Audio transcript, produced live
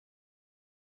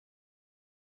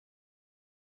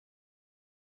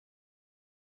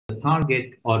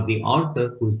target, or the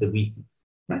alter, who's the VC,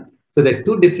 right? So there are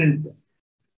two different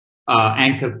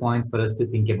anchor points for us to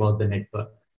think about the network,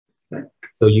 right?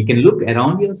 So you can look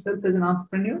around yourself as an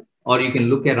entrepreneur, or you can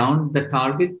look around the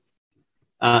target,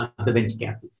 the venture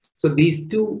capitalists. So these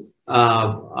two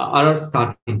are our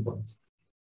starting points.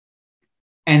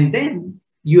 And then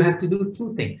you have to do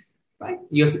two things, right?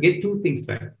 You have to get two things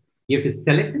right. You have to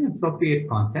select an appropriate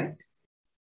contact,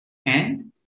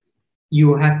 and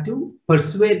you have to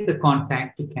persuade the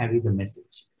contact to carry the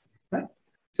message, right?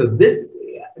 So this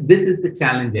is the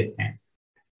challenge at hand.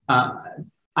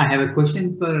 I have a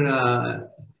question for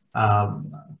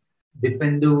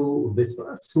Dipendu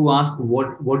Viswas, who asked,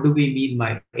 what do we mean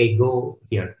by ego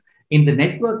here? In the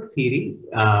network theory,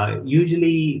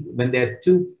 usually when there are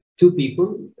two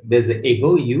people, there's the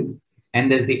ego, you, and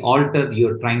there's the alter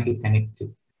you're trying to connect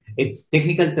to. It's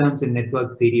technical terms in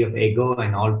network theory of ego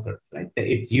and alter, right?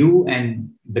 It's you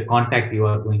and the contact you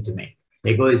are going to make.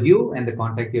 Ego is you, and the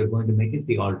contact you're going to make is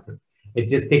the alter.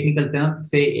 It's just technical terms.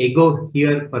 Say ego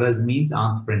here for us means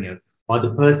entrepreneur, or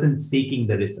the person seeking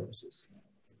the resources.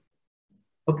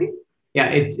 Okay, yeah,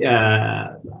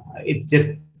 it's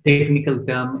just technical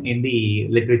term in the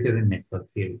literature in network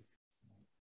theory.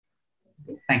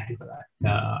 Okay, thank you for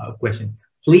that question.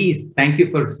 Please, thank you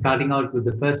for starting out with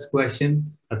the first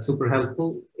question. That's super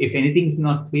helpful. If anything's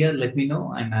not clear, let me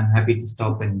know, and I'm happy to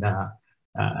stop and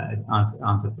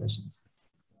answer questions.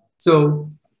 So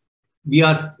we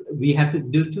have to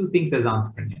do two things as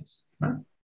entrepreneurs, right?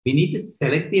 We need to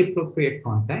select the appropriate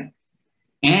contact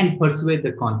and persuade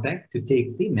the contact to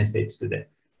take the message to them.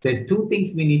 There are two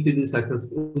things we need to do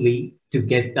successfully to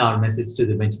get our message to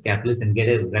the venture capitalist and get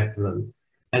a referral.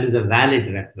 That is a valid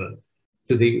referral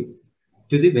to the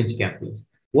venture capitalist.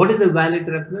 What is a valid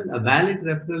referral? A valid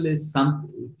referral is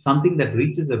something that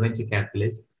reaches a venture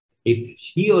capitalist. If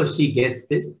he or she gets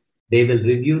this, they will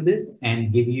review this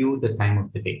and give you the time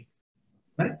of the day,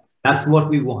 right? That's what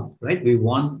we want, right? We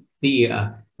want the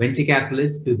venture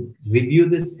capitalist to review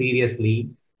this seriously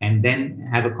and then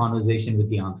have a conversation with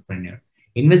the entrepreneur.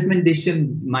 Investment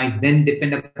decision might then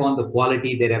depend upon the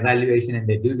quality, their evaluation, and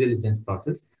their due diligence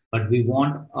process, but we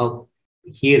want a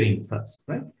hearing first,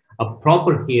 right? A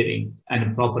proper hearing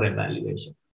and a proper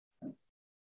evaluation.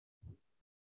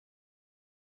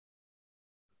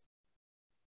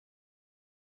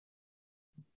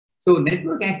 So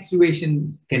network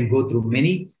activation can go through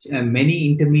many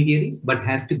intermediaries, but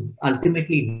has to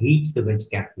ultimately reach the venture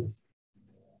capitalist.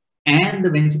 And the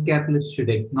venture capitalist should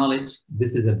acknowledge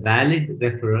this is a valid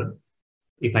referral.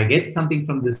 If I get something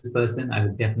from this person, I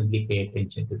will definitely pay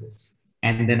attention to this.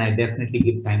 And then I definitely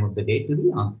give time of the day to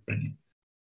the entrepreneur.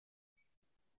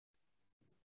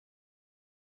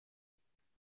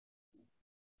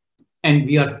 And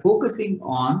we are focusing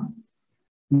on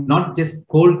not just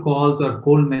cold calls or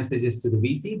cold messages to the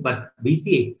VC, but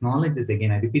VC acknowledges,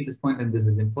 again, I repeat this point and this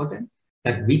is important,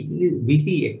 that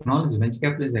VC acknowledges, venture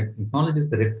capitalist acknowledges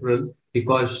the referral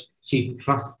because she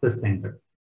trusts the sender,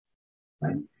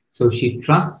 right? So she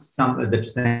trusts the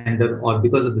sender, or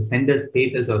because of the sender's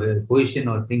status or position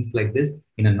or things like this.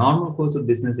 In a normal course of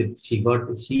business, if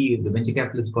the venture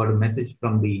capitalist got a message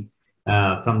from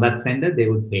that sender, they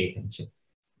would pay attention.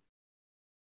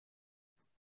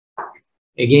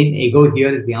 Again, ego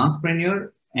here is the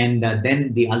entrepreneur, and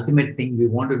then the ultimate thing we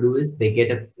want to do is they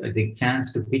get the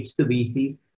chance to pitch the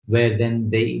VCs, where then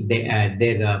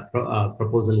their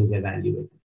proposal is evaluated.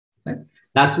 Right?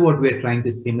 That's what we're trying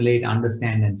to simulate,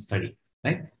 understand, and study.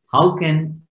 Right? How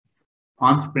can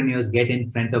entrepreneurs get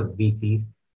in front of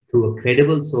VCs through a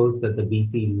credible source that the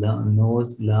VC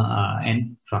knows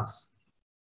and trusts?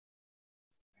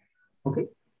 Okay.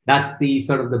 That's the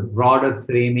sort of the broader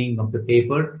framing of the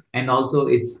paper, and also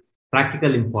its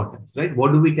practical importance, right?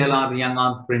 What do we tell our young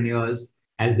entrepreneurs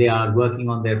as they are working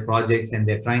on their projects and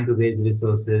they're trying to raise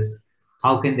resources?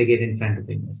 How can they get in front of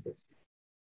investors?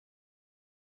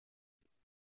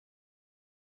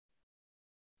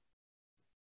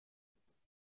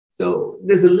 So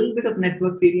there's a little bit of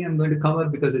network theory I'm going to cover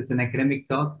because it's an academic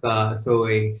talk. So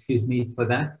excuse me for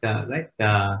that, right?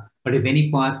 But if any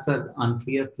parts are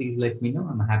unclear, please let me know.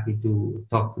 I'm happy to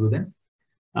talk through them.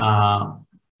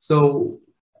 So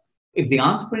if the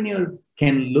entrepreneur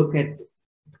can look at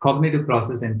cognitive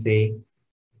process and say,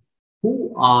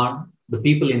 who are the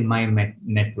people in my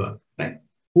network, right?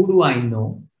 Who do I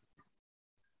know?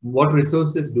 What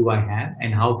resources do I have?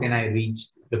 And how can I reach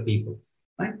the people,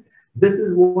 right? This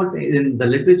is what in the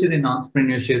literature in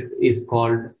entrepreneurship is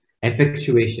called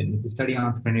effectuation. If you study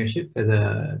entrepreneurship as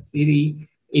a theory,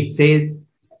 it says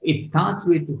it starts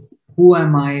with who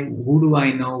am I, who do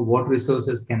I know, what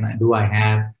resources do I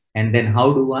have, and then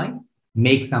how do I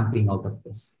make something out of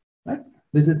this, right?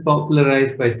 This is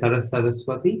popularized by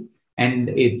Saraswati, and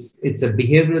it's a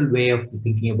behavioral way of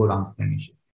thinking about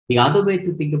entrepreneurship. The other way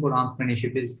to think about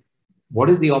entrepreneurship is, what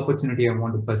is the opportunity I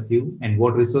want to pursue and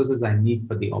what resources I need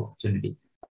for the opportunity.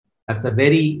 That's a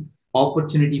very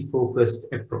opportunity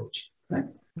focused approach, right?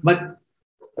 But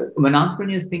when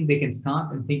entrepreneurs think, they can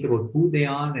start and think about who they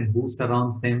are and who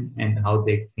surrounds them and how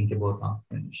they think about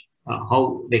entrepreneurship,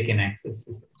 how they can access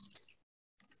resources.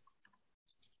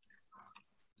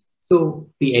 So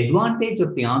the advantage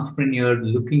of the entrepreneur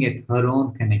looking at her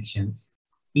own connections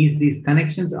is these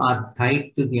connections are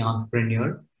tied to the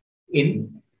entrepreneur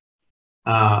in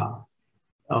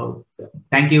oh,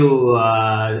 thank you,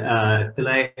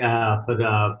 Tilai,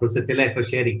 Professor Tilai, for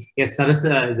sharing. Yes,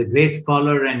 Sarasa is a great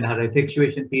scholar, and her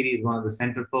effectuation theory is one of the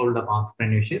central fold of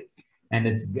entrepreneurship. And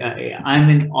it's I'm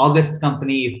in August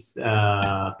company. Its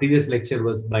previous lecture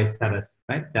was by Saras,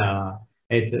 right?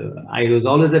 It's I was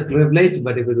always a privilege,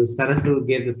 but if it was Saras who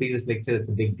gave the previous lecture, it's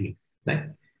a big deal,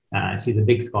 right? She's a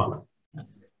big scholar.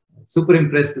 Super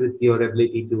impressed with your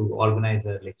ability to organize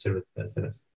a lecture with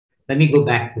Saras. Let me go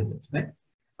back to this, right?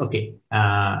 Okay,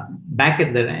 back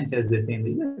at the ranch, as they say in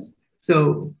the US.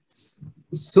 So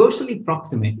socially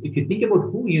proximate, if you think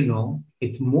about who you know,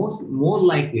 it's more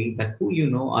likely that who you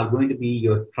know are going to be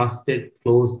your trusted,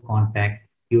 close contacts.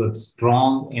 You have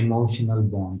strong emotional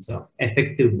bonds or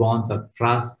effective bonds of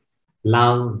trust,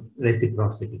 love,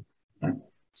 reciprocity, right?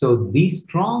 So these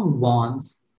strong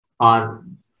bonds are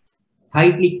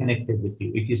tightly connected with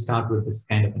you if you start with this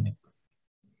kind of a network.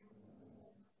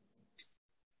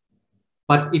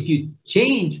 But if you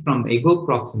change from ego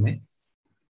proximate,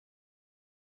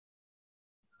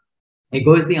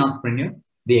 ego is the entrepreneur,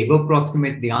 the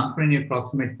entrepreneur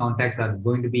proximate contacts are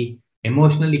going to be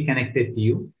emotionally connected to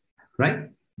you, right?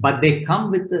 But they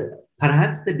come with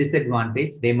perhaps the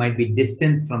disadvantage, they might be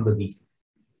distant from the VC,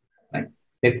 right?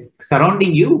 They're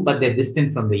surrounding you, but they're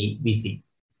distant from the VC.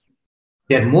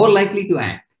 They're more likely to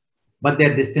act, but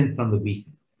they're distant from the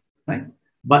VC, right?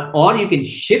 But, or you can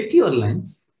shift your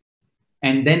lens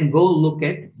and then go look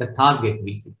at the target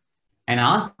VC and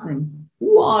ask them,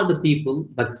 who are the people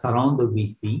that surround the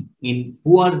VC,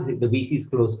 who are the VC's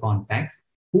close contacts,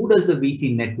 who does the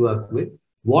VC network with,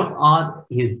 what are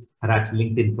his perhaps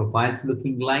LinkedIn profiles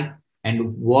looking like,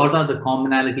 and what are the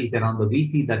commonalities around the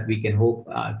VC that we can hope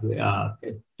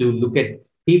to look at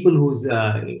people who's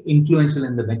influential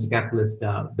in the venture capitalist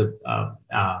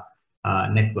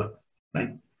network,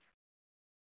 right?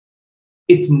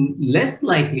 It's less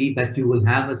likely that you will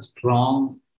have a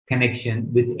strong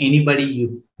connection with anybody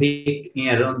you pick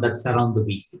around that surround the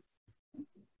VC,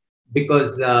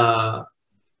 because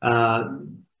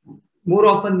more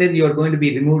often than you're going to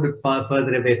be removed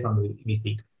further away from the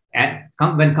VC.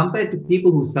 When compared to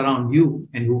people who surround you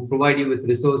and who provide you with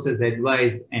resources,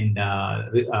 advice, and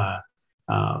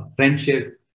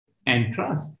friendship and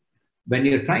trust, when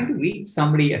you're trying to reach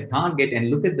somebody, a target, and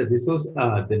look at the resource,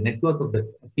 the network of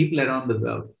the people around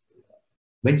the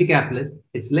venture capitalists,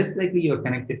 it's less likely you're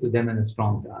connected to them in a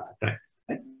strong track.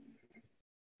 Right?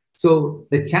 So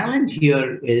the challenge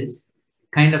here is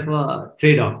kind of a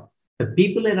trade-off. The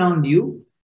people around you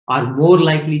are more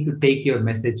likely to take your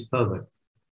message further,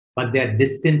 but they're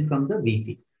distant from the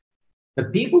VC. The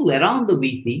people around the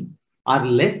VC are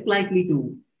less likely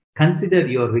to consider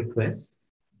your request,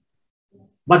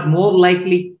 but more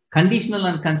likely, conditional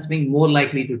on considering, more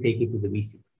likely to take it to the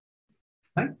VC,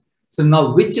 right? So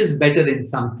now, which is better in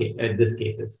some these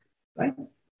cases, right?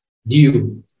 Do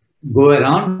you go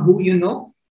around who you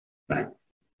know, right,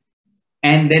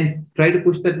 and then try to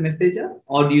push that message up,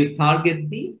 or do you target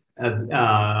the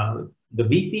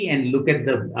VC and look at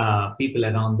the people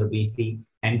around the VC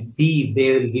and see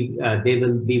if they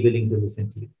will be willing to listen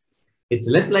to you? It's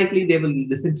less likely they will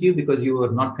listen to you because you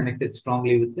are not connected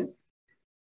strongly with them.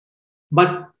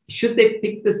 But should they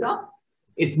pick this up,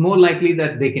 it's more likely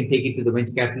that they can take it to the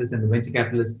venture capitalist, and the venture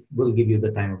capitalist will give you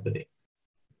the time of the day.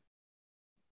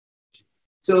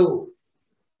 So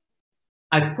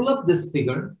I pull up this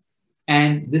figure,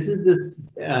 and this is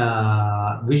this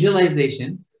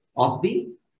visualization of the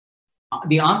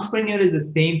entrepreneur is the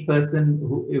same person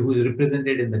who is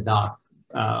represented in the dark,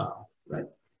 right?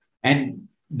 And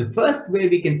the first way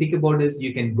we can think about is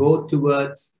you can go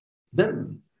towards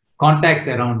the contacts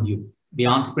around you, the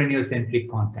entrepreneur-centric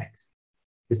contacts.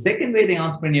 The second way the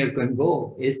entrepreneur can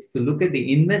go is to look at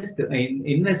the investor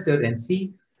and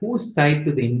see who's tied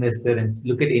to the investor and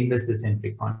look at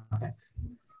investor-centric contacts.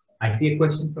 I see a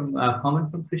question from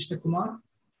comment from Krishna Kumar.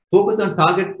 Focus on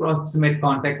target proximate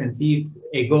contacts and see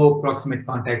if ego proximate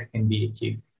contacts can be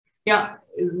achieved. Yeah,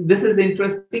 this is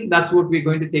interesting. That's what we're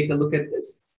going to take a look at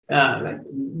this.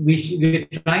 we're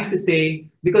trying to say,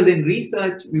 because in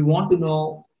research, we want to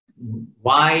know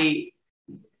why,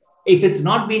 if it's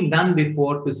not been done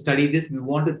before to study this, we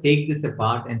want to take this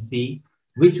apart and see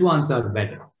which ones are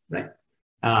better, right?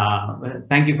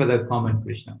 Thank you for the comment,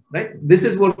 Krishna, right? This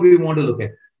is what we want to look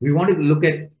at. We want to look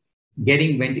at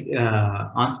getting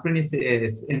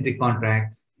entrepreneur-centric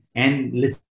contracts and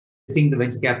listing the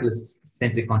venture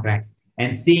capitalist-centric contracts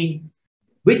and seeing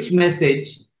which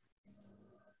message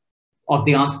of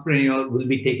the entrepreneur will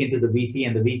be taken to the VC,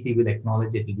 and the VC will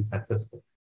acknowledge it will be successful,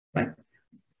 right?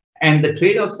 And the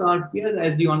trade-offs are here,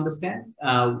 as you understand.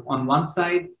 On one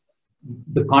side,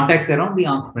 the contacts around the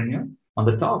entrepreneur on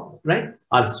the top, right,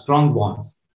 are strong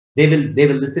bonds. They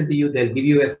will listen to you, they'll give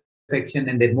you affection,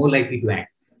 and they're more likely to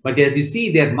act. But as you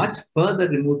see, they're much further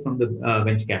removed from the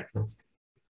venture capitalist,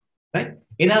 right?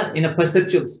 In a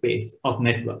perceptual space of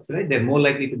networks, right? They're more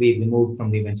likely to be removed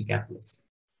from the venture capitalist,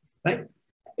 right?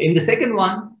 In the second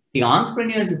one, the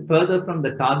entrepreneur is further from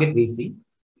the target VC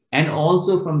and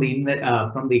also from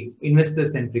the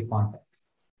investor-centric contacts.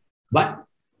 But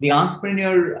the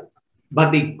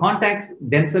contacts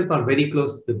themselves are very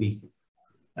close to the VC.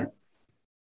 Right?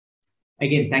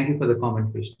 Again, thank you for the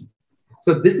comment, Krishna.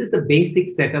 So this is the basic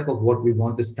setup of what we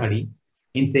want to study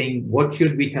in saying, what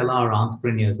should we tell our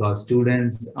entrepreneurs, our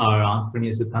students, our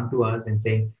entrepreneurs who come to us and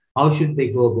say, how should they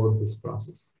go about this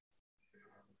process?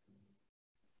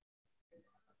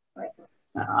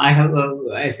 I have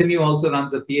SMU also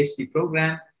runs a PhD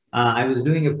program. I was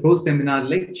doing a pro seminar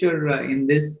lecture in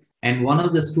this, and one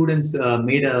of the students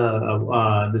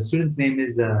the student's name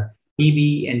is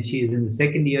Evie, and she is in the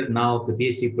second year now of the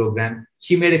PhD program.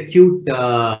 She made a cute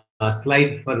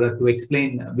slide to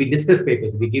explain. We discuss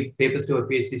papers. We give papers to our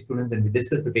PhD students and we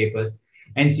discuss the papers.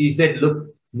 And she said,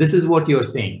 look, this is what you're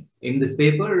saying. In this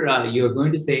paper, you're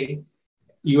going to say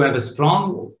you have a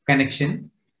strong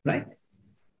connection, right?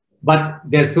 But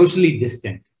they're socially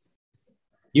distant.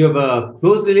 You have a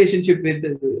close relationship with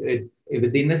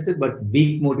the investor, but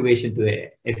weak motivation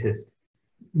to assist.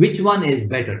 Which one is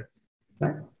better,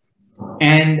 right?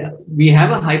 And we have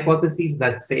a hypothesis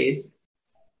that says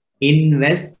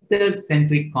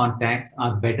investor-centric contacts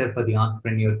are better for the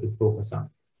entrepreneur to focus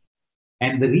on.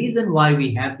 And the reason why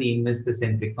we have the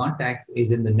investor-centric contacts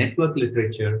is in the network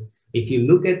literature. If you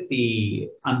look at the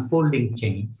unfolding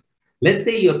chains, let's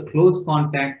say your close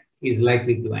contact is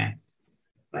likely to act,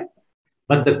 right?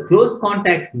 But the close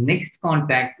contact's next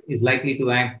contact is likely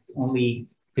to act only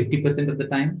 50% of the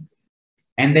time.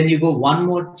 And then you go one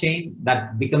more chain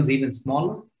that becomes even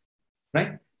smaller,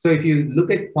 right? So if you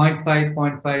look at 0.5,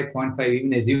 0.5, 0.5,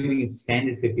 even assuming it's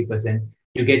standard 50%,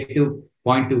 you get to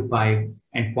 0.25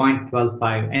 and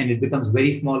 0.125, and it becomes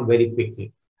very small very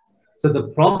quickly. So the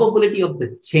probability of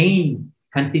the chain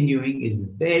continuing is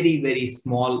very, very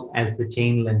small as the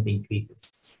chain length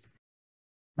increases,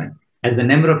 right? As the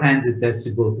number of hands it has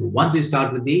to go through once you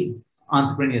start with the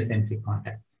entrepreneur-centric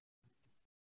contact.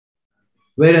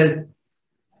 Whereas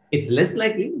it's less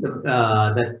likely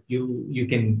that you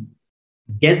can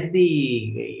get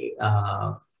the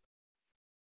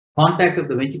contact of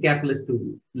the venture capitalist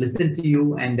to listen to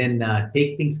you and then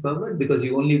take things forward, because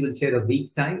you only will share a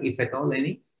weak tie, if at all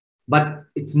any. But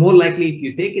it's more likely if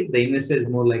you take it, the investor is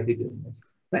more likely to invest,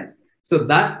 right? So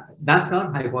that's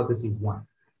our hypothesis one.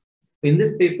 In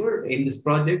this paper, in this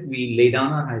project, we lay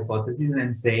down our hypothesis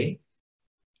and say,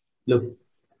 look,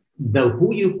 the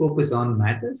who you focus on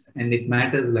matters, and it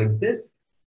matters like this.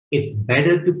 It's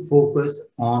better to focus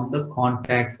on the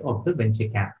contacts of the venture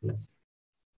capitalists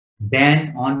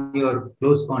than on your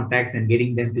close contacts and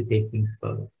getting them to take things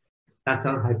further. That's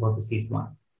our hypothesis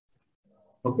one.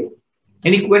 Okay.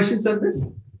 Any questions on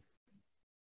this?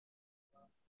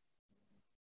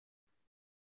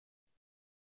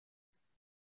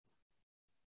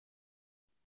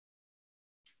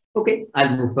 Okay,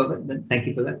 I'll move forward then. Thank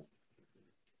you for that.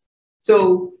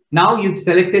 So now you've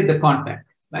selected the contact,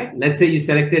 right? Let's say you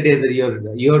selected either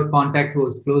your contact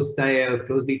was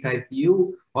closely tied to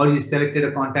you, or you selected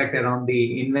a contact around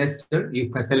the investor.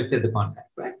 You've selected the contact,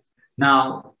 right?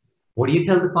 Now, what do you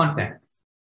tell the contact,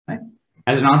 right?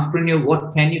 As an entrepreneur,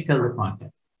 what can you tell the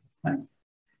contact, right?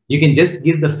 You can just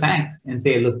give the facts and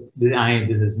say, look,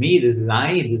 this is me, this is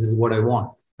this is what I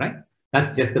want, right?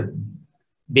 That's just the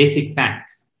basic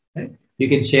facts, right? You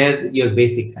can share your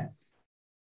basic facts.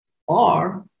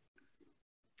 Or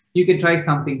you can try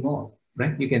something more,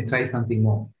 right? You can try something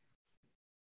more.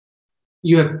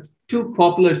 You have two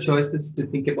popular choices to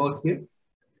think about here.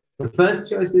 The first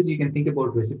choice is you can think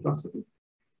about reciprocity,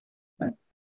 right?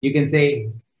 You can say,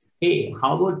 hey,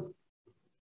 Howard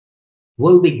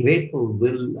will be grateful,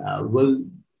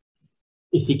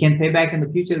 if we can pay back in the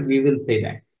future, we will pay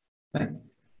back. right?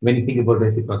 When you think about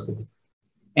reciprocity.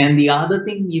 And the other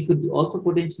thing you could also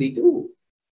potentially do,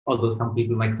 although some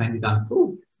people might find it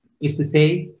uncool, is to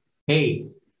say, hey,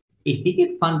 if we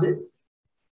get funded,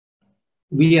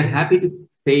 we are happy to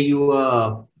pay you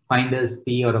a finder's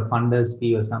fee or a funder's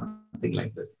fee or something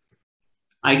like this.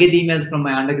 I get emails from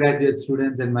my undergraduate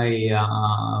students and my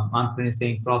entrepreneurs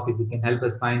saying, Prof, if you can help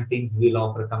us find things, we'll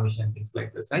offer a commission, things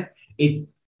like this, right?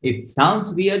 It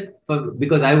sounds weird,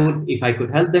 because I would, if I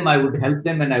could help them, I would help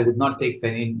them and I would not take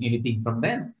anything from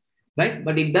them, right?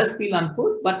 But it does feel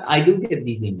uncool, but I do get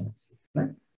these emails, right?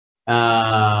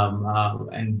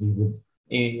 And we would,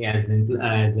 as in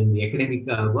the academic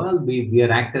world, we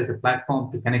are act as a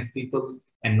platform to connect people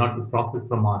and not to profit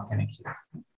from our connections.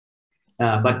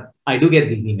 But I do get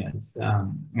these emails,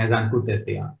 as uncool as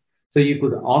they are. So you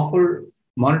could offer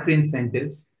monetary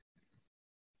incentives.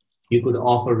 You could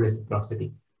offer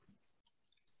reciprocity.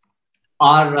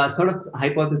 Our sort of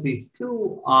hypotheses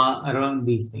too are around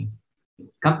these things.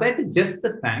 Compared to just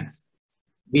the facts,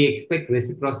 we expect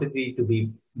reciprocity to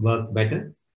be work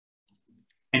better.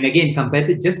 And again, compared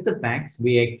to just the facts,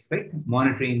 we expect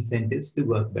monetary incentives to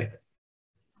work better.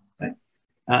 Right?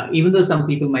 Even though some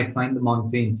people might find the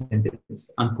monetary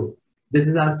incentives uncool. This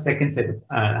is our second set of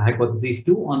hypotheses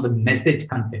too on the message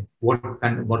content. What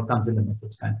comes in the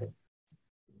message content?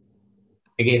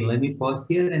 Again, let me pause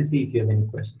here and see if you have any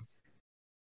questions.